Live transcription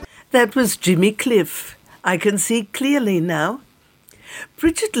That was Jimmy Cliff. I can see clearly now.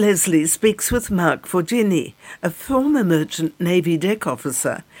 Bridgett Leslie speaks with Mark Forgenie, a former merchant Navy deck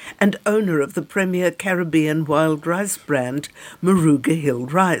officer and owner of the premier Caribbean wild rice brand, Moruga Hill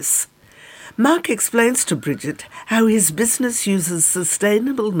Rice. Mark explains to Bridgett how his business uses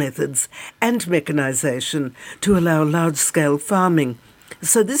sustainable methods and mechanisation to allow large-scale farming,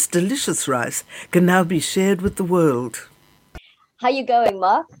 so this delicious rice can now be shared with the world. How you going,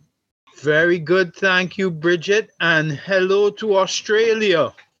 Mark? Very good, thank you, Bridgett, and hello to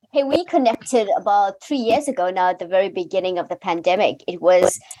Australia. Hey, we connected about 3 years ago now at the very beginning of the pandemic. It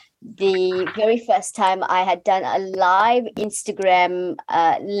was the very first time I had done a live Instagram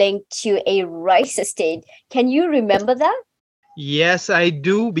link to a rice estate. Can you remember that? Yes, I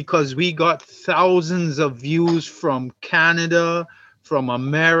do, because we got thousands of views from Canada, from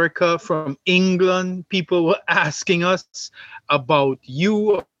America, from England. People were asking us about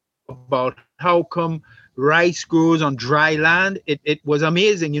you, about how come rice grows on dry land. It was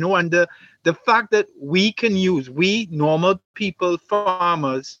amazing, and the fact that we normal people,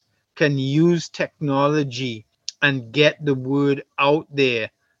 farmers, can use technology and get the word out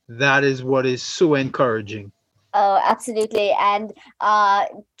there. That is what is so encouraging. Oh, absolutely. And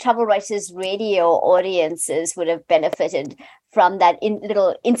Travel Writers Radio audiences would have benefited from that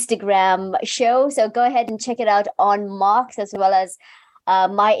little Instagram show. So go ahead and check it out on Mark's as well as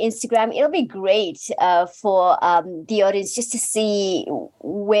my Instagram. It'll be great for the audience just to see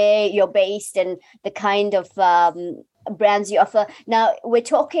where you're based and the kind of brands you offer. Now, we're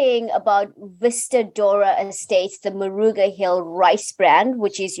talking about Vista Dora Estates, the Moruga Hill rice brand,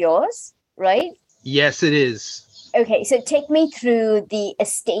 which is yours, right? Yes, it is. Okay, so take me through the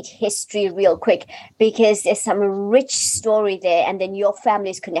estate history real quick, because there's some rich story there, and then your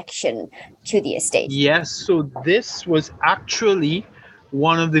family's connection to the estate. Yes, so this was actually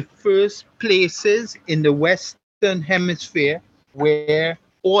one of the first places in the Western Hemisphere where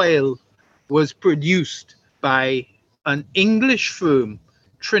oil was produced by an English firm,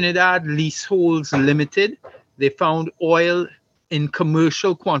 Trinidad Leaseholds Limited. They found oil in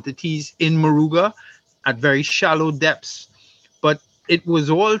commercial quantities in Moruga at very shallow depths. But it was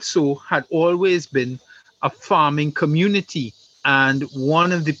also, had always been, a farming community. And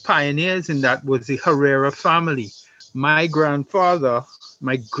one of the pioneers in that was the Herrera family. My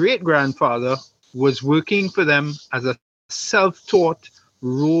great-grandfather was working for them as a self-taught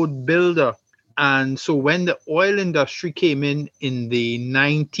road builder. And so when the oil industry came in the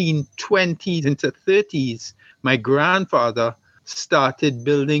 1920s into 30s, my grandfather started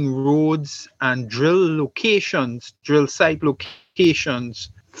building roads and drill site locations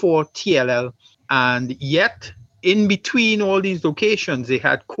for TLL. And yet, in between all these locations, they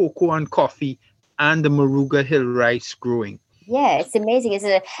had cocoa and coffee and the Moruga Hill rice growing. Yeah, it's amazing, isn't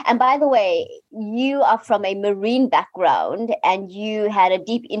it? And by the way, you are from a marine background and you had a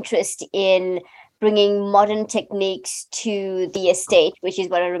deep interest in bringing modern techniques to the estate, which is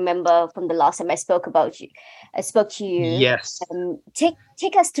what I remember from the last time I spoke to you. Yes.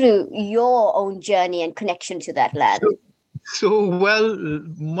 Take us through your own journey and connection to that land. So well,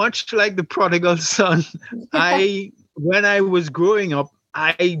 much like the prodigal son, when I was growing up,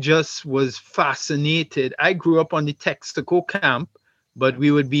 I just was fascinated. I grew up on the Texaco camp, but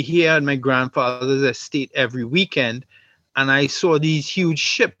we would be here at my grandfather's estate every weekend. And I saw these huge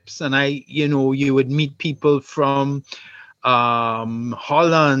ships, and you would meet people from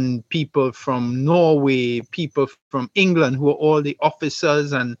Holland, people from Norway, people from England, who were all the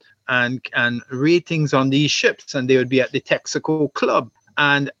officers and ratings on these ships, and they would be at the Texaco Club.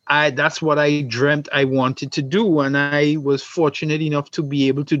 And that's what I dreamt I wanted to do. And I was fortunate enough to be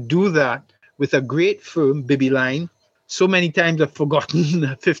able to do that with a great firm, Bibby Line. So many times I've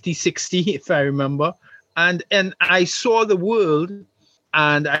forgotten 50, 60, if I remember. And I saw the world,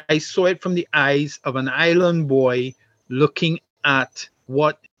 and I saw it from the eyes of an island boy looking at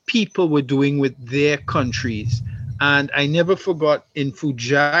what people were doing with their countries. And I never forgot in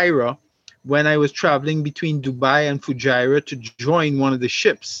Fujairah, when I was traveling between Dubai and Fujairah to join one of the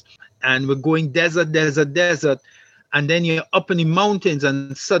ships, and we're going desert, and then you're up in the mountains,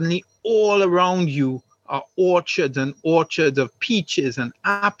 and suddenly all around you are orchards and orchards of peaches and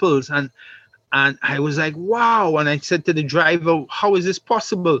apples, and I was like, wow. And I said to the driver, how is this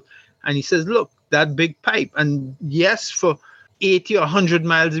possible? And he says, look, that big pipe. And yes, for 80 or 100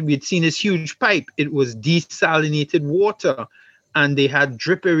 miles, we'd seen this huge pipe. It was desalinated water. And they had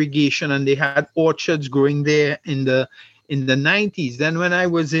drip irrigation, and they had orchards growing there in the 90s. Then when I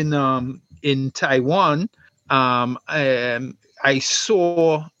was in Taiwan, I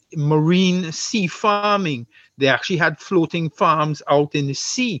saw marine sea farming. They actually had floating farms out in the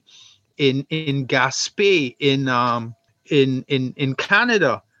sea, in Gaspé, in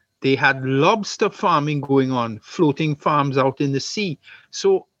Canada. They had lobster farming going on, floating farms out in the sea.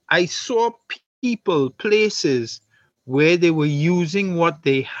 So I saw people, places where they were using what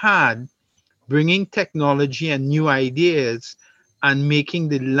they had, bringing technology and new ideas, and making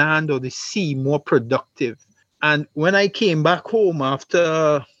the land or the sea more productive. And when I came back home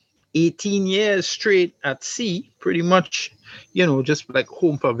after 18 years straight at sea, pretty much, just like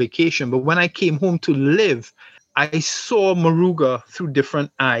home for vacation. But when I came home to live, I saw Moruga through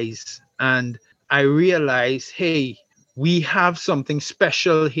different eyes. And I realized, hey, we have something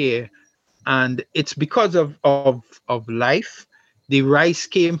special here. And it's because of life. The rice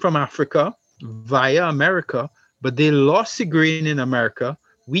came from Africa via America, but they lost the grain in America.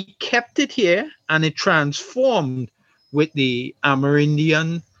 We kept it here and it transformed with the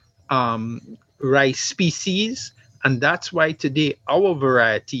Amerindian rice species. And that's why today our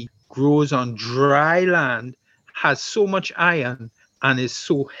variety grows on dry land, has so much iron, and is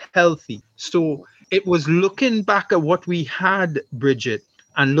so healthy. So it was looking back at what we had, Bridgett,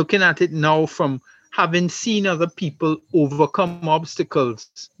 and looking at it now from having seen other people overcome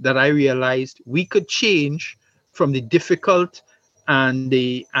obstacles, that I realized we could change from the difficult and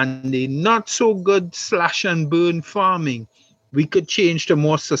the not so good slash and burn farming. We could change to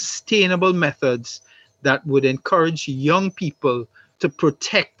more sustainable methods that would encourage young people to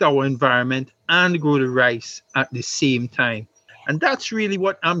protect our environment and grow the rice at the same time. And that's really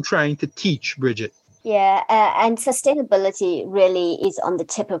what I'm trying to teach, Bridgett. Yeah, and sustainability really is on the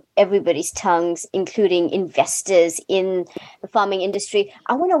tip of everybody's tongues, including investors in the farming industry.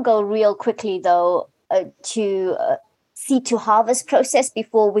 I want to go real quickly, though, to seed to harvest process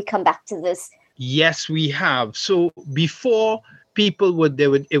before we come back to this. Yes, we have. So before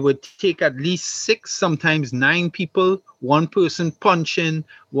it would take at least 6, sometimes 9 people, one person punching,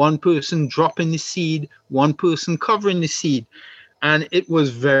 one person dropping the seed, one person covering the seed. And it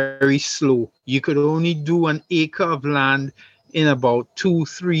was very slow. You could only do an acre of land in about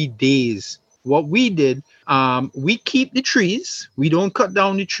 2-3 days. What we did, we keep the trees. We don't cut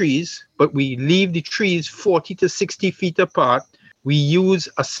down the trees, but we leave the trees 40 to 60 feet apart. We use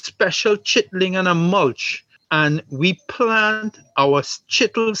a special chittling and a mulch, and we plant our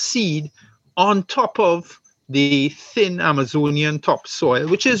chittle seed on top of the thin Amazonian topsoil,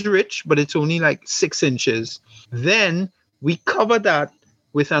 which is rich, but it's only like 6 inches. Then we cover that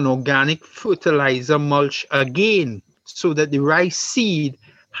with an organic fertilizer mulch again, so that the rice seed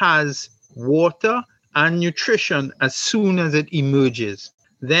has water and nutrition as soon as it emerges.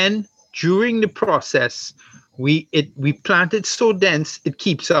 Then during the process, we plant it so dense it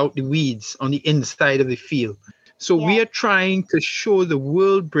keeps out the weeds on the inside of the field. So we are trying to show the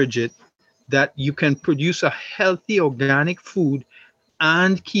world, Bridgett, that you can produce a healthy organic food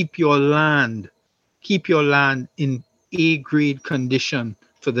and keep your land in A-grade condition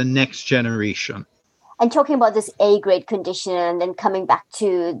for the next generation. And talking about this A-grade condition and then coming back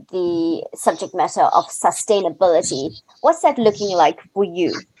to the subject matter of sustainability, what's that looking like for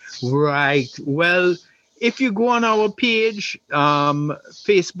you? Right. Well, if you go on our page,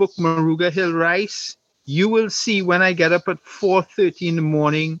 Facebook Moruga Hill Rice, you will see when I get up at 4:30 in the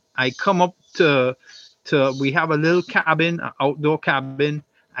morning, I come up to we have a little cabin, an outdoor cabin.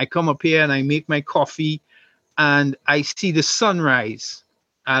 I come up here and I make my coffee, and I see the sunrise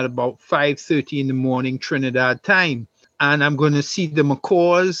at about 5:30 in the morning Trinidad time. And I'm going to see the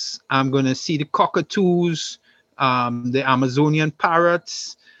macaws, I'm going to see the cockatoos, the Amazonian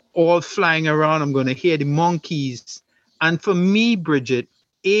parrots, all flying around. I'm going to hear the monkeys. And for me, Bridgett,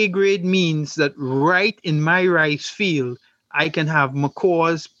 A-grade means that right in my rice field, I can have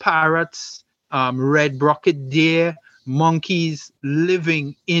macaws, parrots, red-brocked deer, monkeys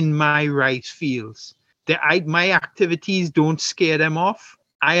living in my rice fields. My activities don't scare them off.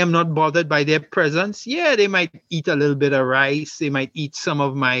 I am not bothered by their presence. Yeah, they might eat a little bit of rice. They might eat some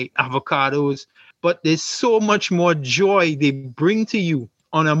of my avocados. But there's so much more joy they bring to you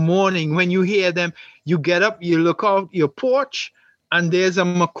on a morning when you hear them. You get up, you look out your porch, and there's a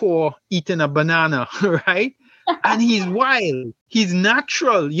macaw eating a banana, right? And he's wild. He's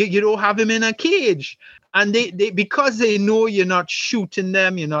natural. You don't have him in a cage. And they because they know you're not shooting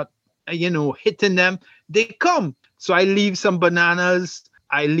them, you're not hitting them, they come. So I leave some bananas,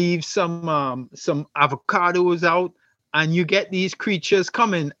 I leave some avocados out, and you get these creatures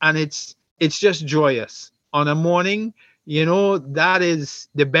coming, and it's just joyous. On a morning, that is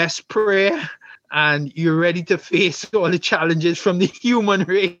the best prayer, and you're ready to face all the challenges from the human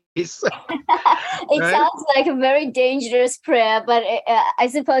race. It Right? sounds like a very dangerous prayer, but I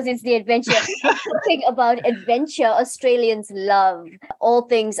suppose it's the adventure. Talking about adventure, Australians love all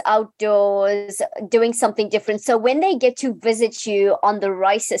things outdoors, doing something different. So when they get to visit you on the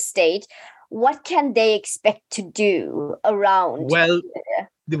rice estate, what can they expect to do around? Well,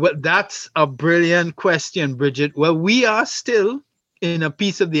 that's a brilliant question, Bridget. Well, we are still in a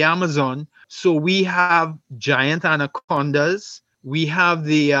piece of the Amazon, so we have giant anacondas. We have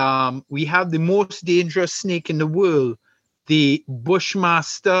the most dangerous snake in the world, the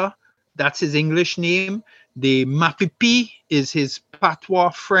Bushmaster. That's his English name. The Mapipi is his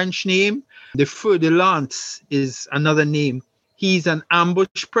patois French name. The Feu de Lance is another name. He's an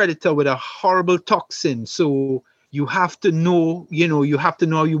ambush predator with a horrible toxin. So you have to know, you have to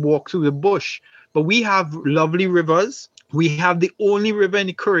know how you walk through the bush. But we have lovely rivers. We have the only river in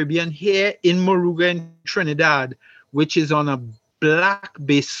the Caribbean here in Moruga in Trinidad, which is on a black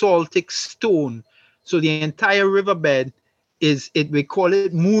basaltic stone. So the entire riverbed we call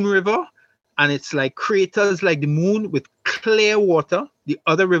it Moon River, and it's like craters like the moon with clear water. The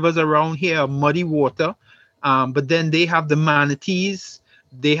other rivers around here are muddy water. But then they have the manatees,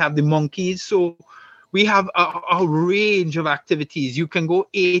 they have the monkeys. So we have a range of activities. You can go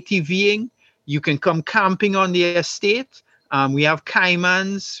ATVing, you can come camping on the estate. We have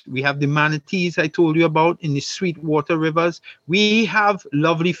caimans, we have the manatees I told you about in the sweetwater rivers. We have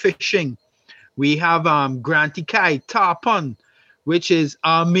lovely fishing. We have Granty Kai, tarpon, which is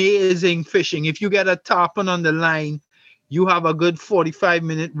amazing fishing. If you get a tarpon on the line, you have a good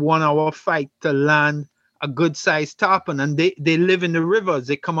 45-minute, 1-hour fight to land a good sized tarpon, and they live in the rivers.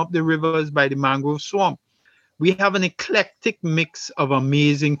 They come up the rivers by the mangrove swamp. We have an eclectic mix of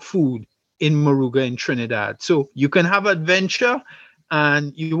amazing food in Moruga in Trinidad. So you can have adventure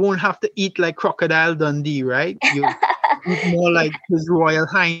and you won't have to eat like Crocodile Dundee, right? You eat more like His Royal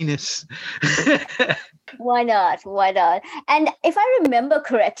Highness. Why not? Why not? And if I remember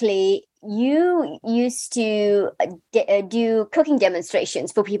correctly, you used to do cooking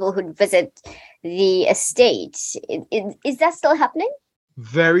demonstrations for people who'd visit the estate. Is that still happening?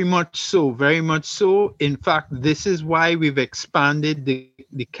 Very much so. Very much so. In fact, this is why we've expanded the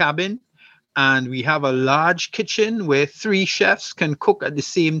cabin, and we have a large kitchen where 3 chefs can cook at the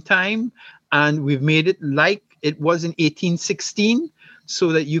same time. And we've made it like it was in 1816,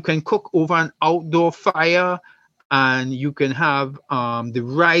 so that you can cook over an outdoor fire, and you can have the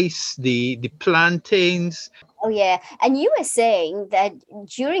rice, the plantains. Oh, yeah. And you were saying that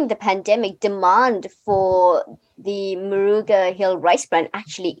during the pandemic, demand for the Moruga Hill rice bran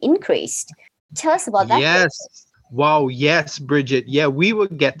actually increased. Tell us about that. Yes. Wow. Yes, Bridget. Yeah, we were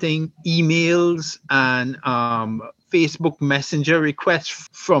getting emails and Facebook Messenger requests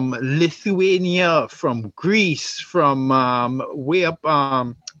from Lithuania, from Greece, from way up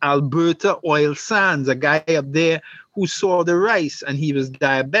Alberta oil sands, a guy up there who saw the rice and he was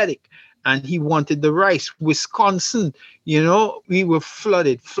diabetic and he wanted the rice. Wisconsin, we were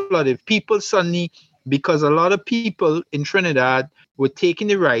flooded. People suddenly, because a lot of people in Trinidad were taking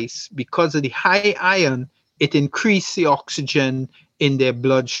the rice because of the high iron, it increased the oxygen in their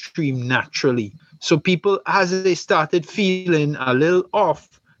bloodstream naturally. So people, as they started feeling a little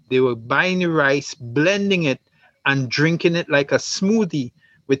off, they were buying the rice, blending it, and drinking it like a smoothie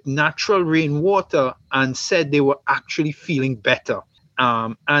with natural rainwater, and said they were actually feeling better.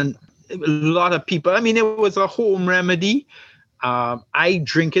 And a lot of people, it was a home remedy. I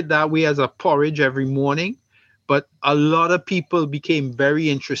drink it that way as a porridge every morning, but a lot of people became very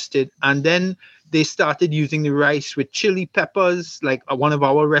interested. And then they started using the rice with chili peppers, like one of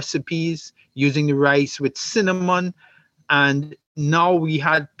our recipes, using the rice with cinnamon. And now we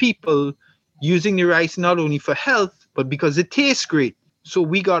had people using the rice not only for health, but because it tastes great. So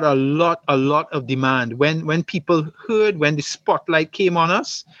we got a lot of demand. When people heard, when the spotlight came on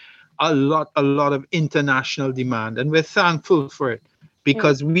us, a lot of international demand. And we're thankful for it,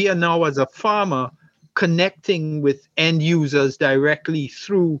 because we are now, as a farmer, connecting with end users directly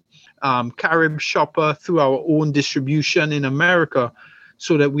through Carib Shopper, through our own distribution in America,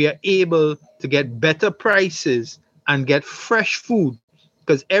 so that we are able to get better prices and get fresh food.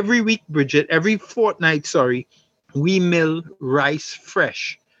 Because every week, Bridget, every fortnight, we mill rice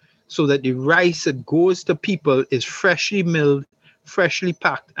fresh, so that the rice that goes to people is freshly milled, freshly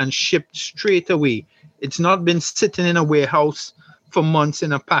packed, and shipped straight away. It's not been sitting in a warehouse for months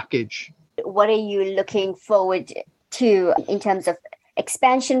in a package. What are you looking forward to in terms of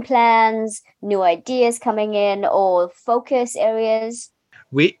expansion plans, new ideas coming in, or focus areas?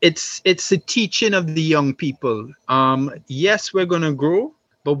 It's the teaching of the young people. Yes, we're going to grow,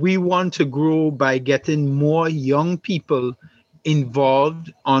 but we want to grow by getting more young people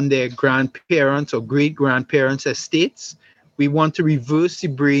involved on their grandparents or great grandparents' estates. We want to reverse the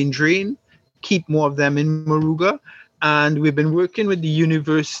brain drain, keep more of them in Moruga. And we've been working with the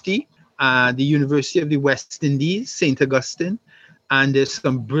University of the West Indies, St. Augustine. And there's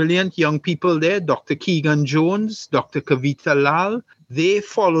some brilliant young people there, Dr. Keegan Jones, Dr. Kavita Lal. They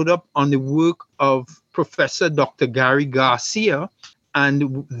followed up on the work of Professor Dr. Gary Garcia,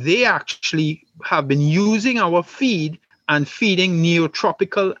 and they actually have been using our feed and feeding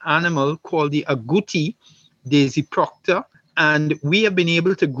neotropical animal called the agouti, Daisy proctor. And we have been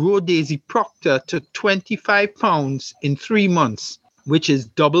able to grow Daisy proctor to 25 pounds in 3 months, which is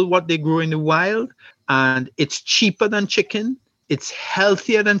double what they grow in the wild. And it's cheaper than chicken. It's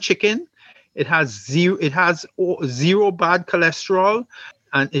healthier than chicken. It has zero bad cholesterol,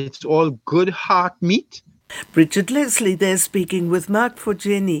 and it's all good heart meat. Bridgett Leslie there speaking with Mark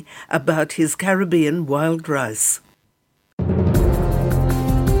Forgenie about his Caribbean wild rice.